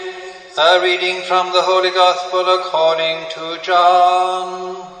A reading from the Holy Gospel according to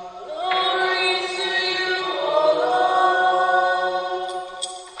John. Glory to you, O Lord.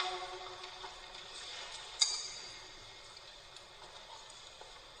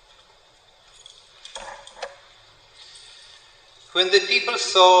 When the people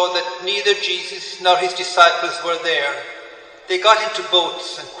saw that neither Jesus nor his disciples were there, they got into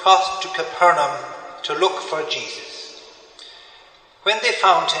boats and crossed to Capernaum to look for Jesus. When they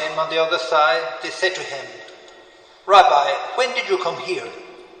found him on the other side, they said to him, "Rabbi, when did you come here?"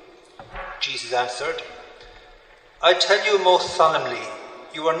 Jesus answered, "I tell you most solemnly,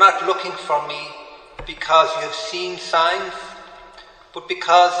 you are not looking for me because you have seen signs, but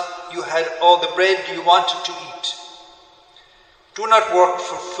because you had all the bread you wanted to eat. Do not work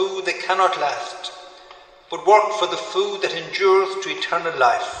for food that cannot last, but work for the food that endures to eternal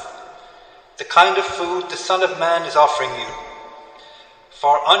life, the kind of food the Son of Man is offering you.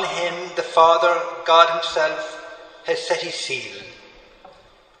 For on him the Father, God himself, has set his seal."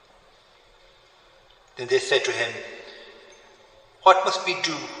 Then they said to him, "What must we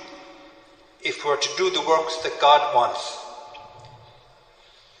do if we are to do the works that God wants?"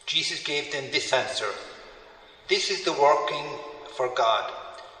 Jesus gave them this answer, "This is the working for God.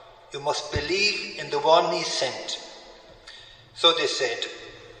 You must believe in the one he sent." So they said,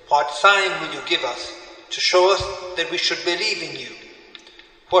 "What sign will you give us to show us that we should believe in you?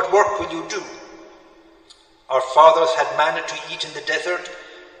 What work will you do? Our fathers had manna to eat in the desert,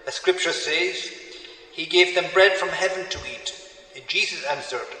 as Scripture says, he gave them bread from heaven to eat." And Jesus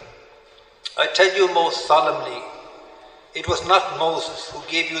answered, "I tell you most solemnly, it was not Moses who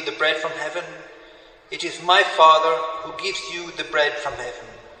gave you the bread from heaven. It is my Father who gives you the bread from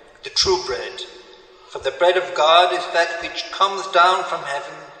heaven, the true bread. For the bread of God is that which comes down from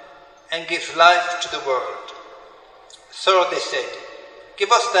heaven and gives life to the world." So they said,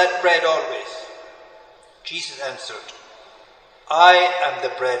 "Give us that bread always." Jesus answered, "I am the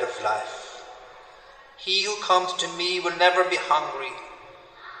bread of life. He who comes to me will never be hungry.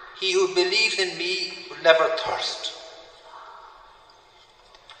 He who believes in me will never thirst."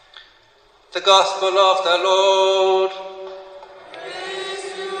 The Gospel of the Lord. Praise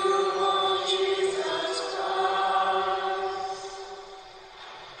to you, Lord Jesus Christ.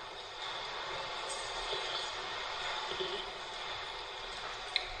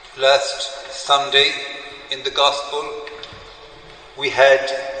 Last Sunday in the Gospel, we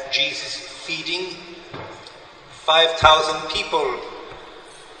had Jesus feeding 5,000 people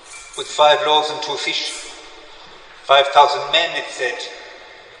with 5 loaves and 2 fish. 5,000 men, it said.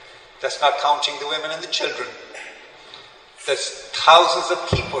 That's not counting the women and the children. That's thousands of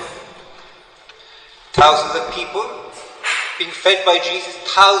people. Thousands of people being fed by Jesus.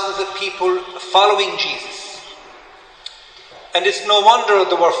 Thousands of people following Jesus. And it's no wonder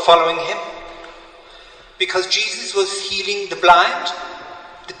they were following him, because Jesus was healing the blind,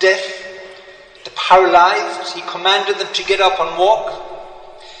 the deaf, the paralyzed. He commanded them to get up and walk.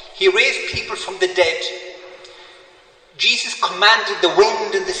 He raised people from the dead. Jesus commanded the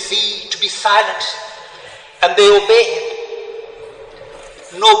wind and the sea to be silent, and they obey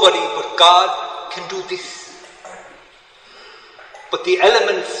him. Nobody but God can do this. But the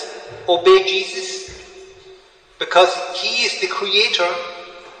elements obey Jesus because he is the creator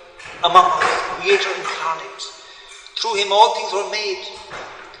among us, creator incarnate. Through him all things were made.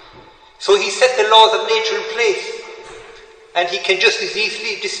 So he set the laws of nature in place, and he can just as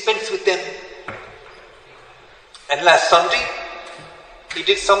easily dispense with them. And last Sunday, he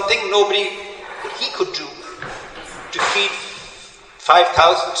did something nobody but he could do, to feed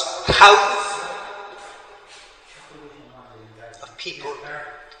 5,000, thousands of people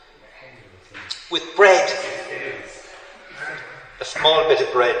with bread. A small bit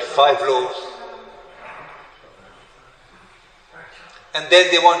of bread, 5 loaves. And then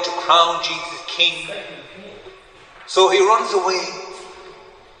they want to crown Jesus king. So he runs away.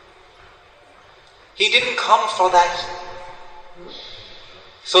 He didn't come for that,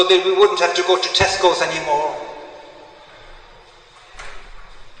 so that we wouldn't have to go to Tesco's anymore.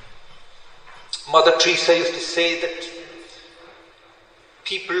 Mother Teresa used to say that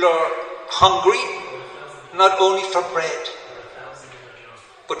people are hungry not only for bread,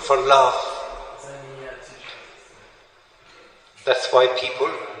 but for love. That's why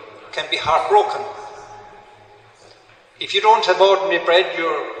people can be heartbroken. If you don't have ordinary bread,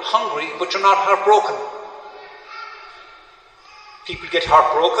 you're hungry, but you're not heartbroken. People get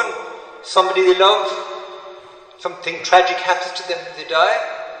heartbroken. Somebody they love, something tragic happens to them, they die.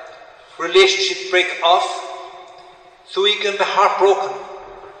 Relationships break off. So you can be heartbroken.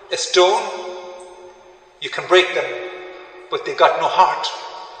 A stone, you can break them, but they've got no heart.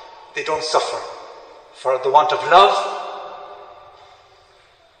 they don't suffer for the want of love.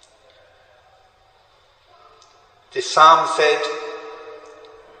 The psalm said,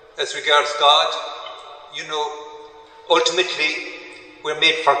 as regards God, ultimately we're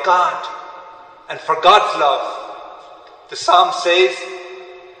made for God and for God's love. The psalm says,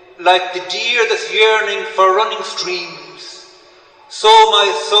 like the deer that's yearning for running streams, so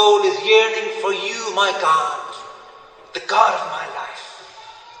my soul is yearning for you, my God, the God of my life.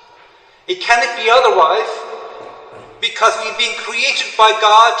 It cannot be otherwise, because we've been created by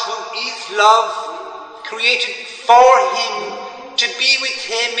God, who is love, created for Him, to be with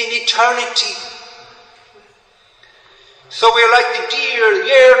Him in eternity. So we're like the deer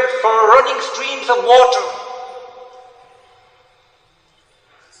yearn for running streams of water.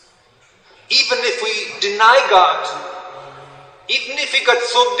 Even if we deny God, even if we got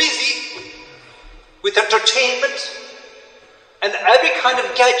so busy with entertainment and every kind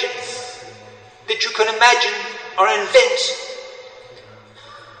of gadgets that you can imagine or invent,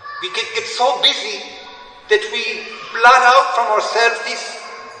 we get so busy that we blot out from ourselves this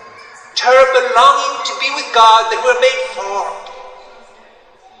terrible longing to be with God that we're made for.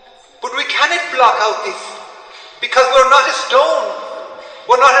 But we cannot block out this, because we're not a stone,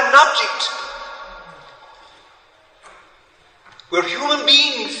 we're not an object. We're human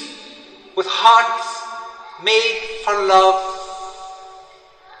beings with hearts made for love,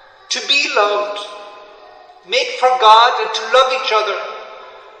 to be loved, made for God and to love each other.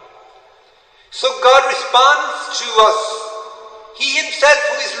 So God responds to us. He Himself,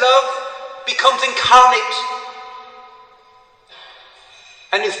 who is love, becomes incarnate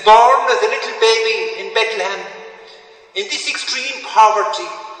and is born as a little baby in Bethlehem in this extreme poverty,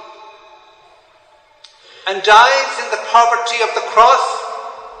 and dies in the poverty of the cross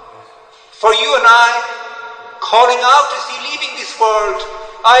for you and I, calling out as He leaving this world,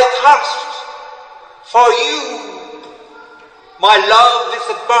 I thirst for you. My love is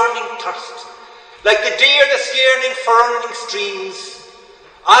a burning thirst, like the deer that's yearning for running streams.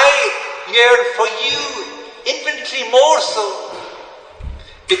 I yearn for you infinitely more so,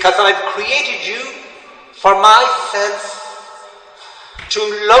 because I've created you for myself, to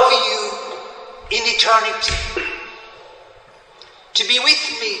love you in eternity, to be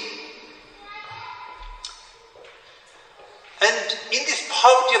with me. And in this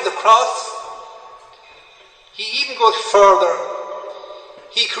poverty of the cross, He even goes further.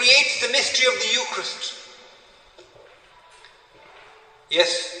 He creates the mystery of the Eucharist.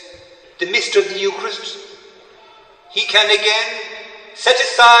 Yes, the mystery of the Eucharist. He can again set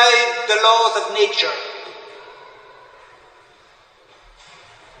aside the laws of nature.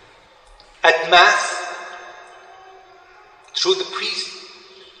 At Mass, through the priest,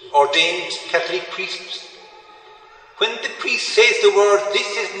 ordained Catholic priests, when the priest says the word,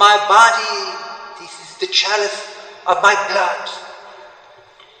 this is my body, this is the chalice of my blood,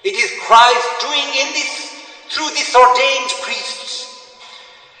 it is Christ doing in this, through this ordained priest,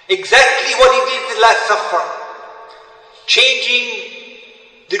 exactly what He did at the Last Supper, changing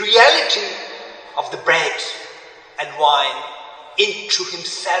the reality of the bread and wine into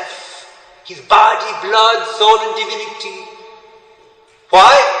Himself, His body, blood, soul and divinity.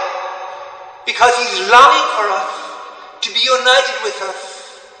 Why? Because He's longing for us to be united with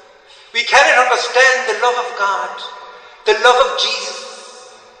us. We cannot understand the love of God, the love of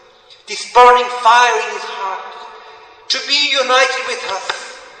Jesus, this burning fire in His heart, to be united with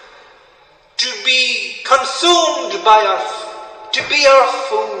us, to be consumed by us, to be our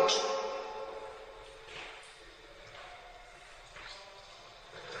food.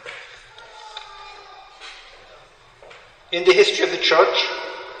 In the history of the Church,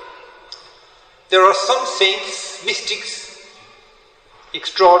 there are some saints, mystics,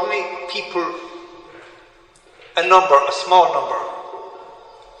 extraordinary people, a small number,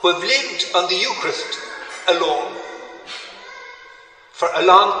 who have lived on the Eucharist alone for a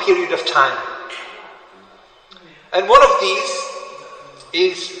long period of time. And one of these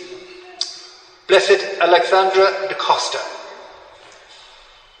is Blessed Alexandra de Costa,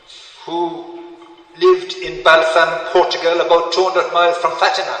 who lived in Balsam, Portugal, about 200 miles from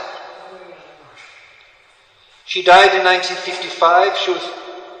Fatima. She died in 1955. She was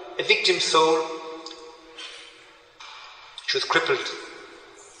a victim soul. She was crippled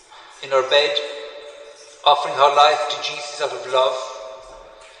in her bed, offering her life to Jesus out of love.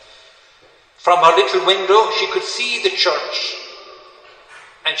 From her little window, she could see the church,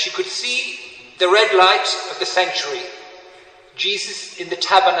 and she could see the red light of the sanctuary, Jesus in the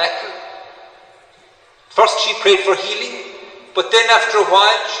tabernacle. First she prayed for healing, but then after a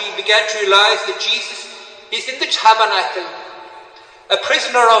while she began to realize that Jesus is in the tabernacle, a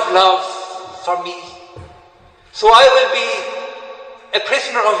prisoner of love for me. So I will be a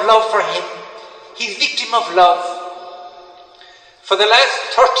prisoner of love for him. He's victim of love. For the last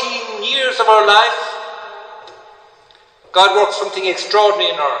 13 years of our life, God worked something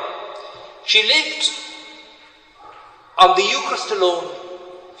extraordinary in her. She lived on the Eucharist alone.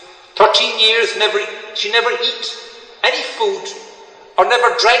 13 years, she never eat any food or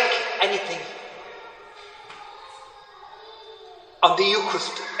never drank anything. On the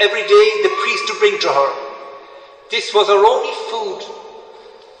Eucharist, every day the priest would bring to her. This was her only food.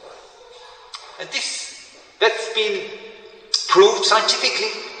 And that's been proved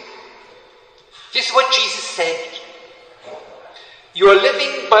scientifically. This is what Jesus said. You are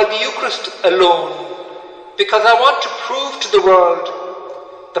living by the Eucharist alone because I want to prove to the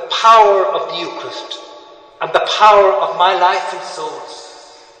world the power of the Eucharist and the power of my life and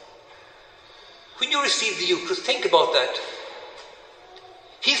souls. When you receive the Eucharist, think about that.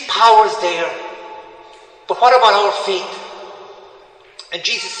 His power is there. But what about our faith? And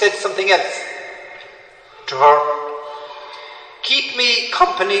Jesus said something else to her. Keep me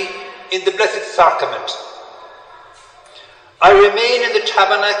company in the Blessed Sacrament. I remain in the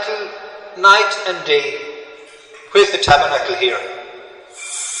tabernacle night and day. Where's the tabernacle here?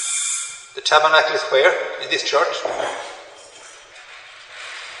 The tabernacle is where? In this church.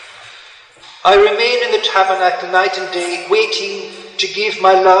 I remain in the tabernacle night and day, waiting to give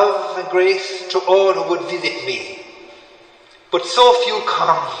my love and grace to all who would visit me. But so few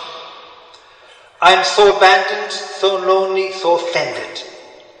come. I am so abandoned, so lonely, so offended.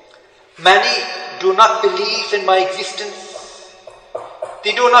 Many do not believe in my existence.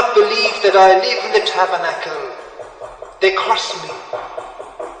 They do not believe that I live in the tabernacle. They curse me.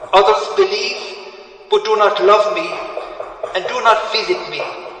 Others believe, but do not love me and do not visit me.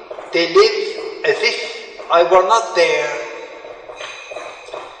 They live as if I were not there.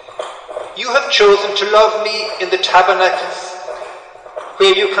 You have chosen to love me in the tabernacles,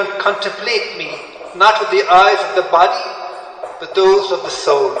 where you can contemplate me, not with the eyes of the body, but those of the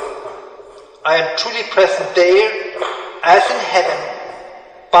soul. I am truly present there, as in heaven,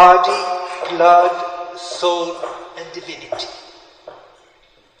 body, blood, soul, and divinity.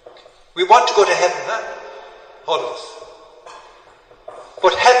 We want to go to heaven, all of us.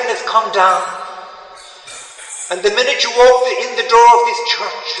 But heaven has come down. And the minute you walk in the door of this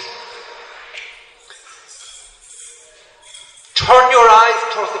church, turn your eyes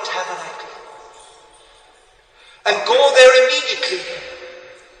towards the tabernacle and go there immediately.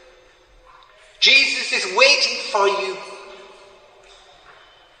 Jesus is waiting for you.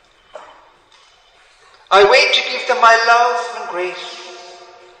 I wait to give them my love and grace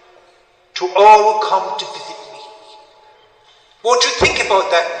to all who come to visit me. Won't you think about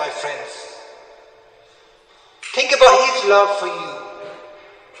that, my friends? Think about his love for you.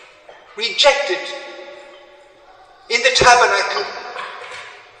 Rejected in the tabernacle.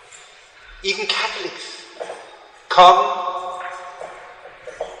 Even Catholics come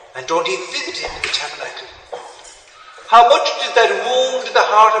and don't even visit him in the tabernacle. How much did that wound the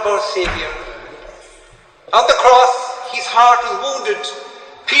heart of our Saviour? On the cross, his heart was wounded,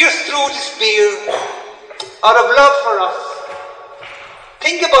 pierced through with a spear, out of love for us.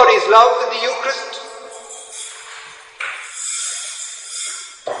 Think about his love in the Eucharist.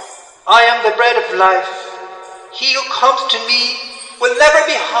 I am the bread of life. He who comes to me will never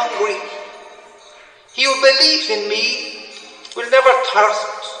be hungry. He who believes in me will never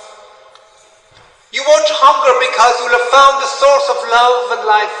thirst. You won't hunger because you will have found the source of love and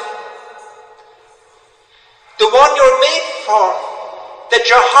life. The one you're made for, that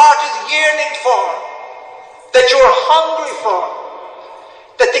your heart is yearning for, that you're hungry for,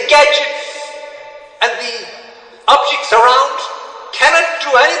 that the gadgets and the objects around cannot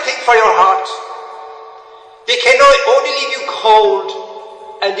do anything for your heart. They can only leave you cold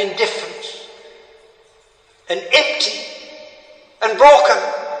and indifferent and empty and broken.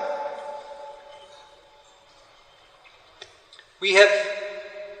 We have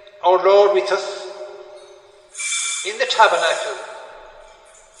our Lord with us in the tabernacle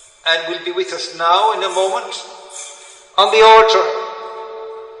and will be with us now in a moment on the altar.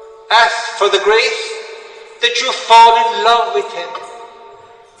 Ask for the grace that you fall in love with him.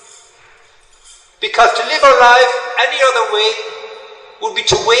 Because to live our life any other way would be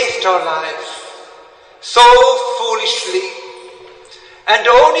to waste our lives so foolishly. And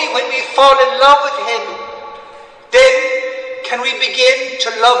only when we fall in love with him, then can we begin to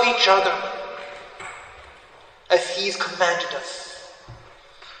love each other as he's commanded us.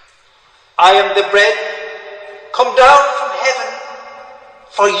 I am the bread come down from heaven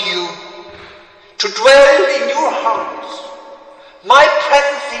for you, to dwell in your hearts, my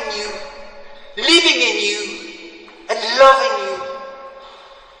presence in you, living in you, and loving you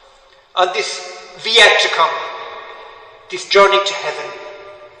on this viaticum, this journey to heaven.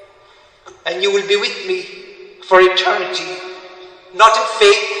 And you will be with me for eternity, not in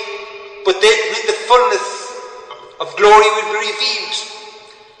faith, but then when the fullness of glory will be revealed,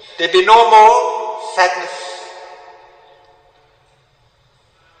 there'll be no more sadness.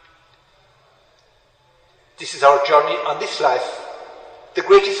 This is our journey on this life, the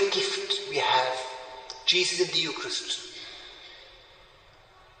greatest gift we have, Jesus in the Eucharist.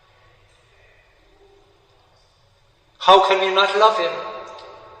 How can we not love him?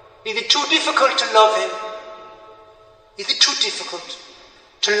 Is it too difficult to love him? Is it too difficult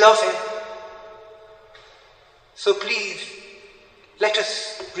to love him? So please, let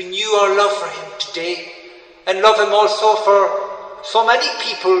us renew our love for him today, and love him also for so many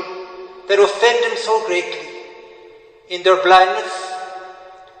people that offend him so greatly. In their blindness,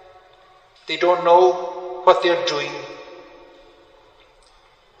 they don't know what they're doing.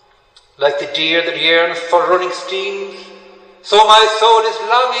 Like the deer that yearns for running streams, so my soul is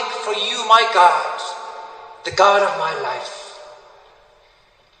longing for you, my God, the God of my life.